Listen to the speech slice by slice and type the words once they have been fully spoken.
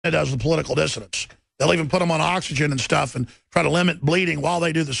it does with political dissidents. They'll even put them on oxygen and stuff and try to limit bleeding while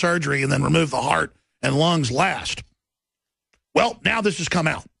they do the surgery and then remove the heart and lungs last. Well, now this has come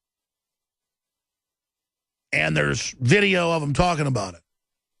out. And there's video of them talking about it.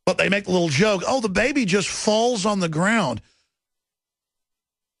 But they make a little joke, oh, the baby just falls on the ground.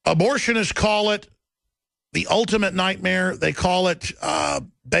 Abortionists call it the ultimate nightmare. They call it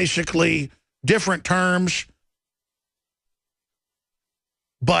basically different terms.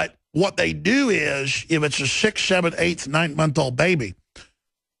 But what they do is, if it's a 6, 7, 8, 9-month-old baby,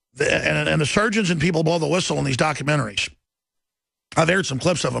 and the surgeons and people blow the whistle in these documentaries. I've aired some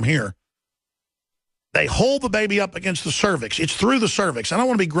clips of them here. They hold the baby up against the cervix. It's through the cervix. I don't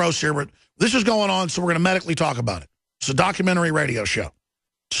want to be gross here, but this is going on, so we're going to medically talk about it. It's a documentary radio show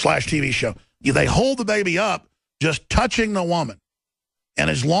 / TV show. They hold the baby up, just touching the woman. And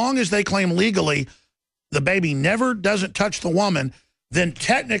as long as they claim legally the baby never doesn't touch the woman, then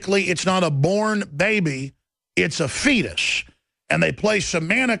technically it's not a born baby, it's a fetus. And they play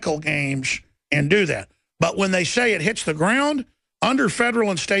semantical games and do that. But when they say it hits the ground, under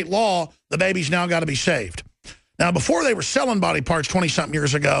federal and state law, the baby's now got to be saved. Now, before they were selling body parts 20-something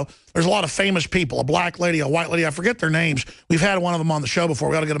years ago, there's a lot of famous people, a black lady, a white lady, I forget their names. We've had one of them on the show before.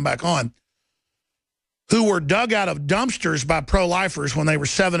 We got to get them back on. Who were dug out of dumpsters by pro-lifers when they were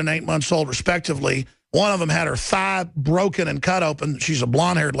 7 and 8 months old, respectively. One of them had her thigh broken and cut open. She's a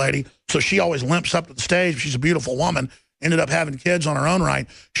blonde-haired lady, so she always limps up to the stage. She's a beautiful woman, ended up having kids on her own right.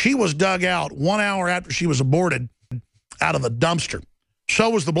 She was dug out 1 hour after she was aborted out of a dumpster.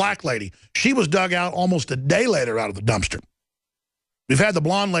 So was the black lady. She was dug out almost a day later out of the dumpster. We've had the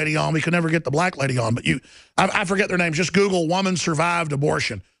blonde lady on. We could never get the black lady on, but I forget their names. Just Google woman survived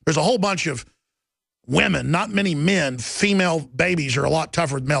abortion. There's a whole bunch of women, not many men. Female babies are a lot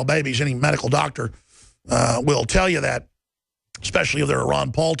tougher than male babies. Any medical doctor will tell you that, especially if they're a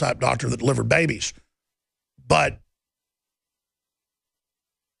Ron Paul type doctor that delivered babies. But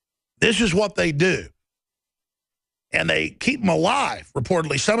this is what they do. And they keep them alive,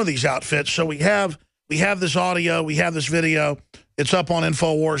 reportedly, some of these outfits. So we have this audio, we have this video. It's up on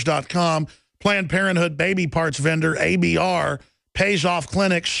Infowars.com. Planned Parenthood baby parts vendor, ABR, pays off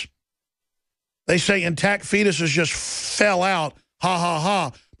clinics. They say intact fetuses just fell out. Ha, ha,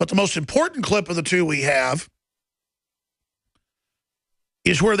 ha. But the most important clip of the two we have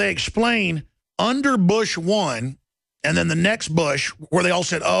is where they explain under Bush 1 and then the next Bush, where they all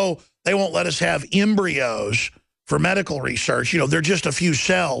said, oh, they won't let us have embryos for medical research. You know, they're just a few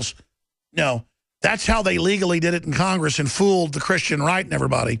cells. No, that's how they legally did it in Congress and fooled the Christian right and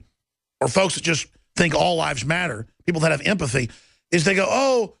everybody, or folks that just think all lives matter, people that have empathy, is they go,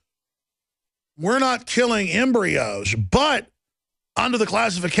 oh, we're not killing embryos, but under the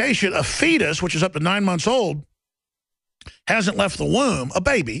classification, a fetus, which is up to 9 months old, hasn't left the womb, a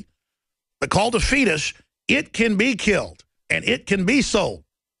baby, but called a fetus, it can be killed and it can be sold.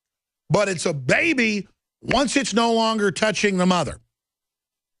 But it's a baby once it's no longer touching the mother.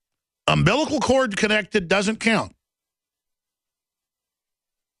 Umbilical cord connected doesn't count.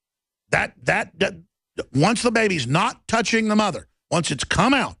 That once the baby's not touching the mother, once it's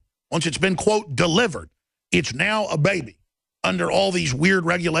come out, once it's been, quote, delivered, it's now a baby under all these weird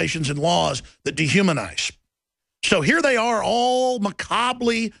regulations and laws that dehumanize. So here they are all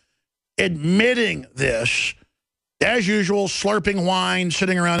macabrely admitting this, as usual, slurping wine,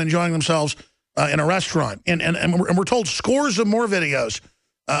 sitting around enjoying themselves in a restaurant. And we're told scores of more videos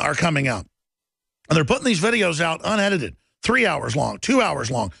are coming out. And they're putting these videos out unedited, 3 hours long, 2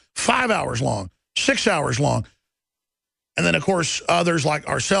 hours long, 5 hours long, 6 hours long. And then, of course, others like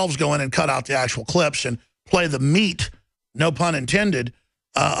ourselves go in and cut out the actual clips and play the meat, no pun intended,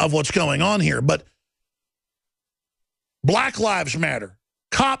 of what's going on here. But Black lives matter.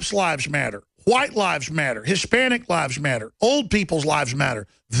 Cops' lives matter. White lives matter. Hispanic lives matter. Old people's lives matter.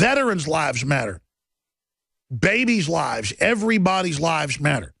 Veterans' lives matter. Babies' lives, everybody's lives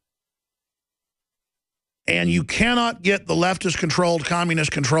matter. And you cannot get the leftist-controlled,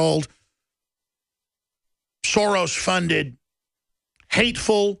 communist-controlled, Soros-funded,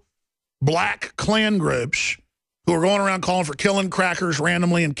 hateful black Klan groups who are going around calling for killing crackers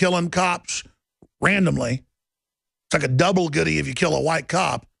randomly and killing cops randomly. It's like a double goodie if you kill a white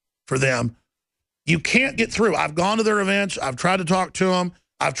cop for them. You can't get through. I've gone to their events. I've tried to talk to them.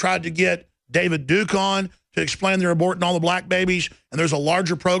 I've tried to get David Duke on to explain they're aborting all the black babies, and there's a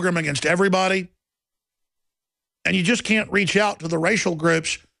larger program against everybody. And you just can't reach out to the racial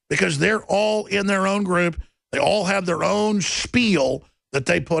groups because they're all in their own group. They all have their own spiel that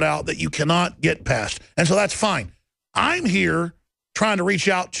they put out that you cannot get past. And so that's fine. I'm here trying to reach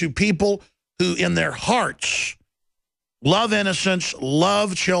out to people who in their hearts love innocence,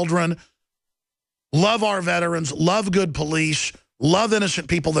 love children, love our veterans, love good police, love innocent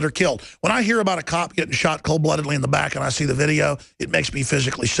people that are killed. When I hear about a cop getting shot cold-bloodedly in the back and I see the video, it makes me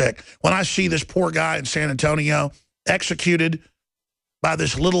physically sick. When I see this poor guy in San Antonio executed by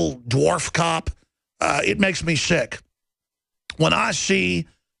this little dwarf cop, it makes me sick. When I see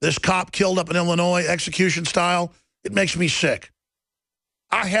this cop killed up in Illinois, execution style, it makes me sick.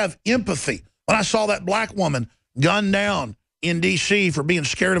 I have empathy. When I saw that black woman gunned down in D.C. for being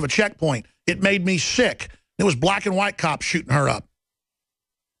scared of a checkpoint, it made me sick. It was black and white cops shooting her up.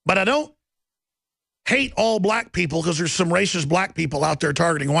 But I don't hate all black people because there's some racist black people out there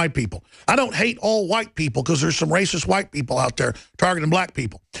targeting white people. I don't hate all white people because there's some racist white people out there targeting black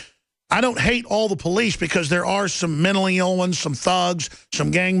people. I don't hate all the police because there are some mentally ill ones, some thugs,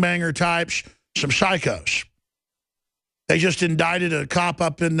 some gangbanger types, some psychos. They just indicted a cop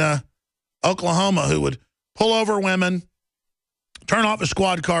up in Oklahoma who would pull over women, turn off a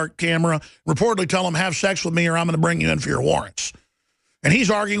squad car camera, reportedly tell them, have sex with me or I'm going to bring you in for your warrants. And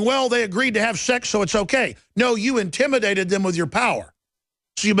he's arguing, well, they agreed to have sex, so it's okay. No, you intimidated them with your power.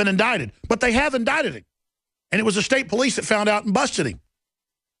 So you've been indicted. But they have indicted him. And it was the state police that found out and busted him.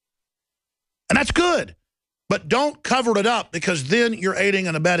 And that's good. But don't cover it up because then you're aiding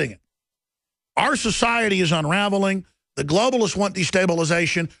and abetting it. Our society is unraveling. The globalists want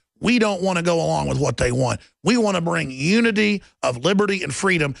destabilization. We don't want to go along with what they want. We want to bring unity of liberty and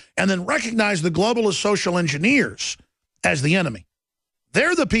freedom and then recognize the globalist social engineers as the enemy.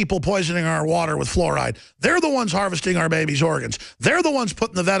 They're the people poisoning our water with fluoride. They're the ones harvesting our babies' organs. They're the ones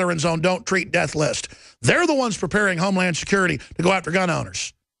putting the veterans on don't treat death list. They're the ones preparing Homeland Security to go after gun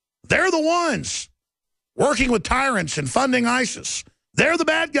owners. They're the ones working with tyrants and funding ISIS. They're the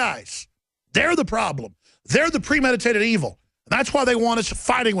bad guys. They're the problem. They're the premeditated evil. That's why they want us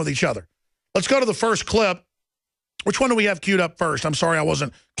fighting with each other. Let's go to the first clip. Which one do we have queued up first? I'm sorry I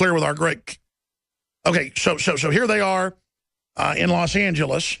wasn't clear with our great... Okay, so here they are in Los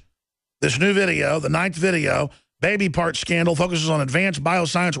Angeles. This new video, the 9th video, baby part scandal, focuses on Advanced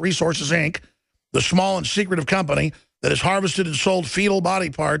Bioscience Resources, Inc., the small and secretive company that has harvested and sold fetal body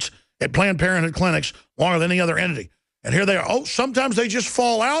parts at Planned Parenthood clinics longer than any other entity. And here they are. Oh, sometimes they just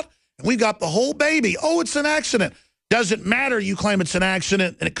fall out, and we got the whole baby. Oh, it's an accident. Doesn't matter, you claim it's an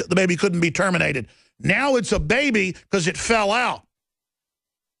accident and the baby couldn't be terminated. Now it's a baby because it fell out.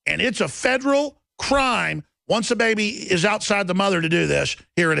 And it's a federal crime once a baby is outside the mother to do this.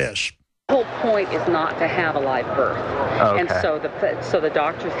 Here it is. The whole point is not to have a live birth. Okay. And so the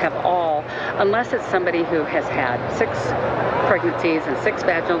doctors have all, unless it's somebody who has had 6 pregnancies and 6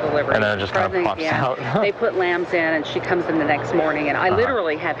 vaginal deliveries. And then it just kind of pops out. They put lambs in and she comes in the next morning. And I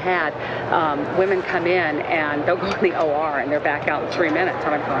literally have had women come in and they'll go in the OR and they're back out in 3 minutes.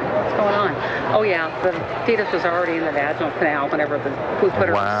 And I'm going, what's going on? Oh yeah, the fetus was already in the vaginal canal whenever we put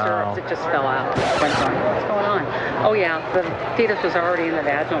her on syrups. It just fell out. I'm going, what's going on? Oh yeah, the fetus was already in the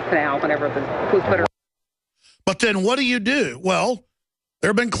vaginal canal whenever we put her. But then what do? Well, there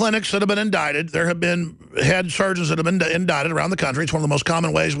have been clinics that have been indicted. There have been head surgeons that have been indicted around the country. It's one of the most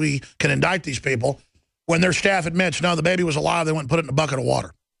common ways we can indict these people. When their staff admits, no, the baby was alive, they went and put it in a bucket of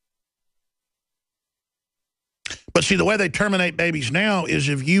water. But see, the way they terminate babies now is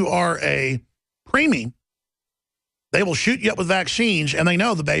if you are a preemie, they will shoot you up with vaccines, and they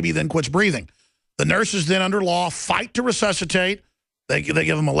know the baby then quits breathing. The nurses then, under law, fight to resuscitate. They give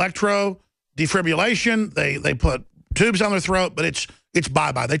them electro defibrillation. They put tubes down their throat, but it's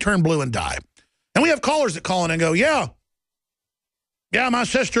bye-bye. They turn blue and die. And we have callers that call in and go, yeah, my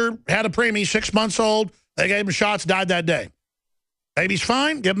sister had a preemie, 6 months old. They gave him shots, died that day. Baby's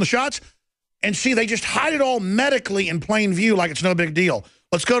fine, give him the shots. And see, they just hide it all medically in plain view like it's no big deal.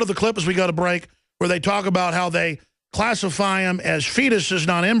 Let's go to the clip as we go to break where they talk about how they classify them as fetuses,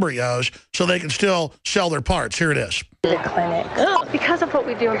 not embryos, so they can still sell their parts. Here it is. The clinic. Because of what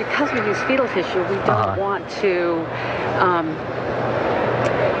we do and because we use fetal tissue, we don't want to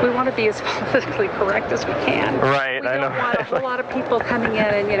we want to be as politically correct as we can. Right, we I know. don't want a whole lot of people coming in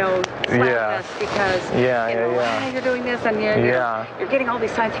and, slapping us because, you're doing this and you're getting all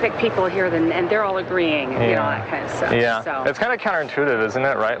these scientific people here and they're all agreeing, that kind of stuff. Yeah, so. It's kind of counterintuitive, isn't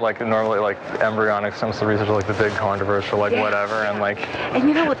it, right? Like normally, like embryonic stem cell research are like the big controversial, like whatever, and like... And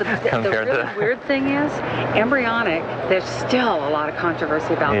you know what the really weird thing is? Embryonic, there's still a lot of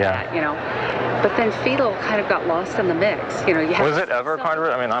controversy about that, But then fetal kind of got lost in the mix, Was it ever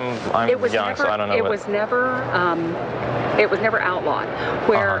controversial? I mean, I'm young, so I don't know. It was never it was never outlawed.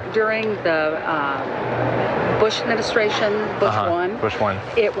 Where during the Bush administration, Bush one,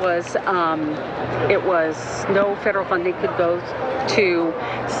 it was no federal funding could go to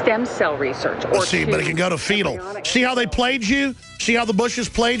stem cell research. Or see, but it can go to fetal. See how they played you? See how the Bushes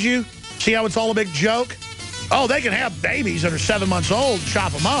played you? See how it's all a big joke? Oh, they can have babies that are 7 months old,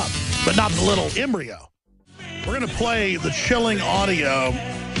 chop them up, but not the little embryo. We're going to play the chilling audio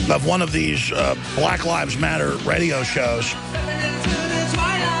of one of these Black Lives Matter radio shows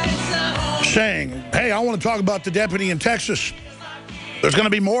saying, hey, I want to talk about the deputy in Texas. There's going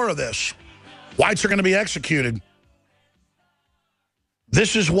to be more of this. Whites are going to be executed.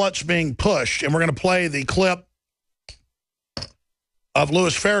 This is what's being pushed, and we're going to play the clip of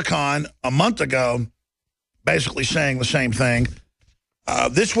Louis Farrakhan a month ago basically saying the same thing.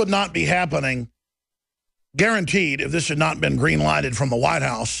 This would not be happening, guaranteed, if this had not been green-lighted from the White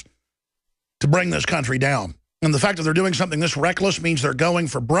House to bring this country down. And the fact that they're doing something this reckless means they're going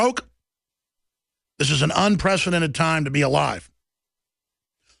for broke. This is an unprecedented time to be alive.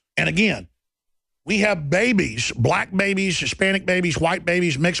 And again, we have babies, black babies, Hispanic babies, white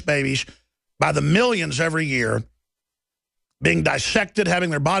babies, mixed babies, by the millions every year, being dissected,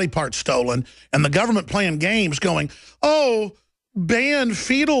 having their body parts stolen, and the government playing games going, oh, ban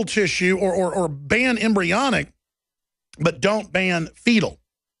fetal tissue or ban embryonic, but don't ban fetal.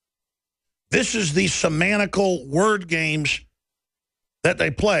 This is the semantical word games that they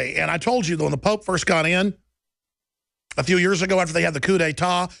play. And I told you that when the Pope first got in a few years ago after they had the coup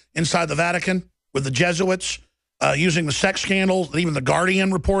d'etat inside the Vatican with the Jesuits using the sex scandals that even The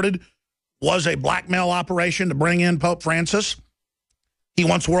Guardian reported was a blackmail operation to bring in Pope Francis. He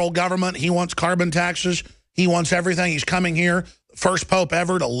wants world government. He wants carbon taxes. He wants everything. He's coming here, first Pope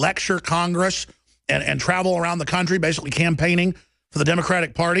ever, to lecture Congress and travel around the country, basically campaigning for the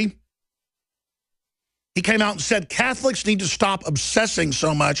Democratic Party. He came out and said Catholics need to stop obsessing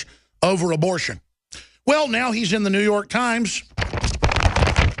so much over abortion. Well, now he's in the New York Times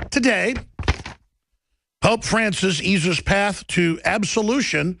today. Pope Francis eases path to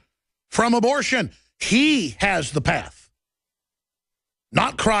absolution from abortion. He has the path.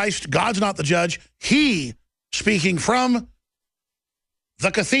 Not Christ. God's not the judge. He, speaking from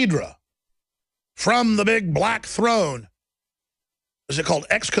the cathedra, from the big black throne. Is it called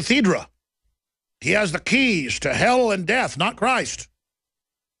ex cathedra? He has the keys to hell and death, not Christ.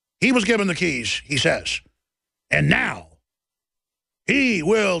 He was given the keys, he says. And now, he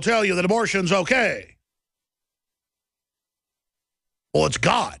will tell you that abortion's okay. Well, it's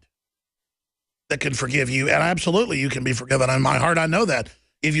God that can forgive you, and absolutely you can be forgiven. In my heart, I know that,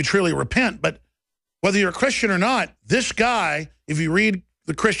 if you truly repent. But whether you're a Christian or not, this guy, if you read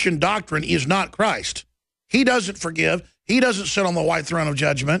the Christian doctrine, is not Christ. He doesn't forgive. He doesn't sit on the white throne of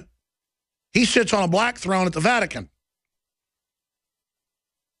judgment. He sits on a black throne at the Vatican.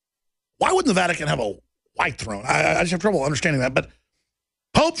 Why wouldn't the Vatican have a white throne? I just have trouble understanding that. But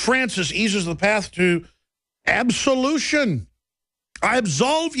Pope Francis eases the path to absolution. I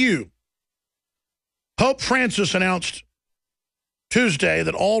absolve you. Pope Francis announced Tuesday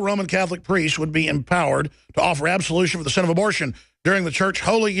that all Roman Catholic priests would be empowered to offer absolution for the sin of abortion during the church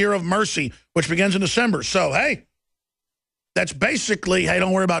Holy Year of Mercy, which begins in December. So, hey, that's basically, hey,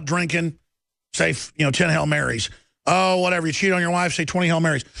 don't worry about drinking. Say, 10 Hail Marys. Oh, whatever. You cheat on your wife, say 20 Hail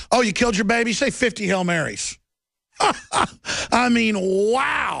Marys. Oh, you killed your baby? Say 50 Hail Marys. I mean,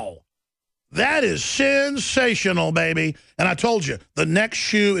 wow. That is sensational, baby. And I told you, the next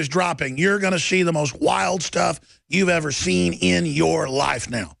shoe is dropping. You're going to see the most wild stuff you've ever seen in your life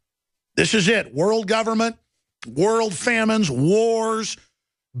now. This is it. World government, world famines, wars,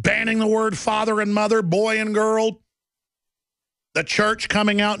 banning the word father and mother, boy and girl. The church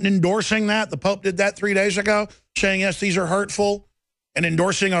coming out and endorsing that. The Pope did that 3 days ago, saying, yes, these are hurtful, and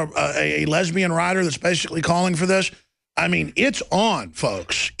endorsing a lesbian writer that's basically calling for this. I mean, it's on,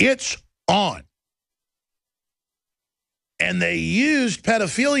 folks. It's on. And they used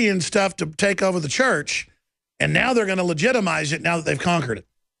pedophilia and stuff to take over the church, and now they're going to legitimize it now that they've conquered it.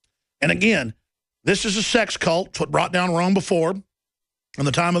 And again, this is a sex cult. It's what brought down Rome before, in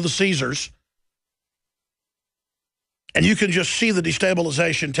the time of the Caesars. And you can just see the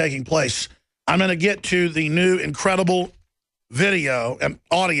destabilization taking place. I'm going to get to the new incredible video and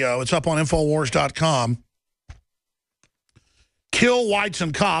audio. It's up on Infowars.com. Kill Whites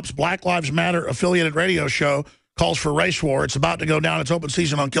and Cops, Black Lives Matter affiliated radio show, calls for race war. It's about to go down. It's open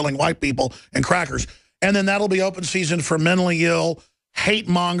season on killing white people and crackers. And then that'll be open season for mentally ill,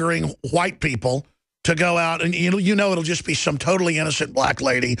 hate-mongering white people to go out. And you know it'll just be some totally innocent black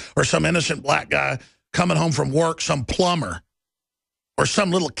lady or some innocent black guy coming home from work, some plumber or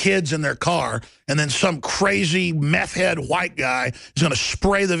some little kids in their car, and then some crazy meth head white guy is going to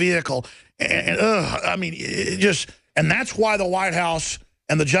spray the vehicle. And I mean, and that's why the White House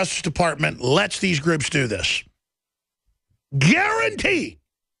and the Justice Department lets these groups do this. Guarantee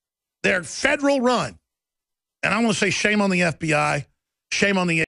they're federal run. And I want to say shame on the FBI, shame on the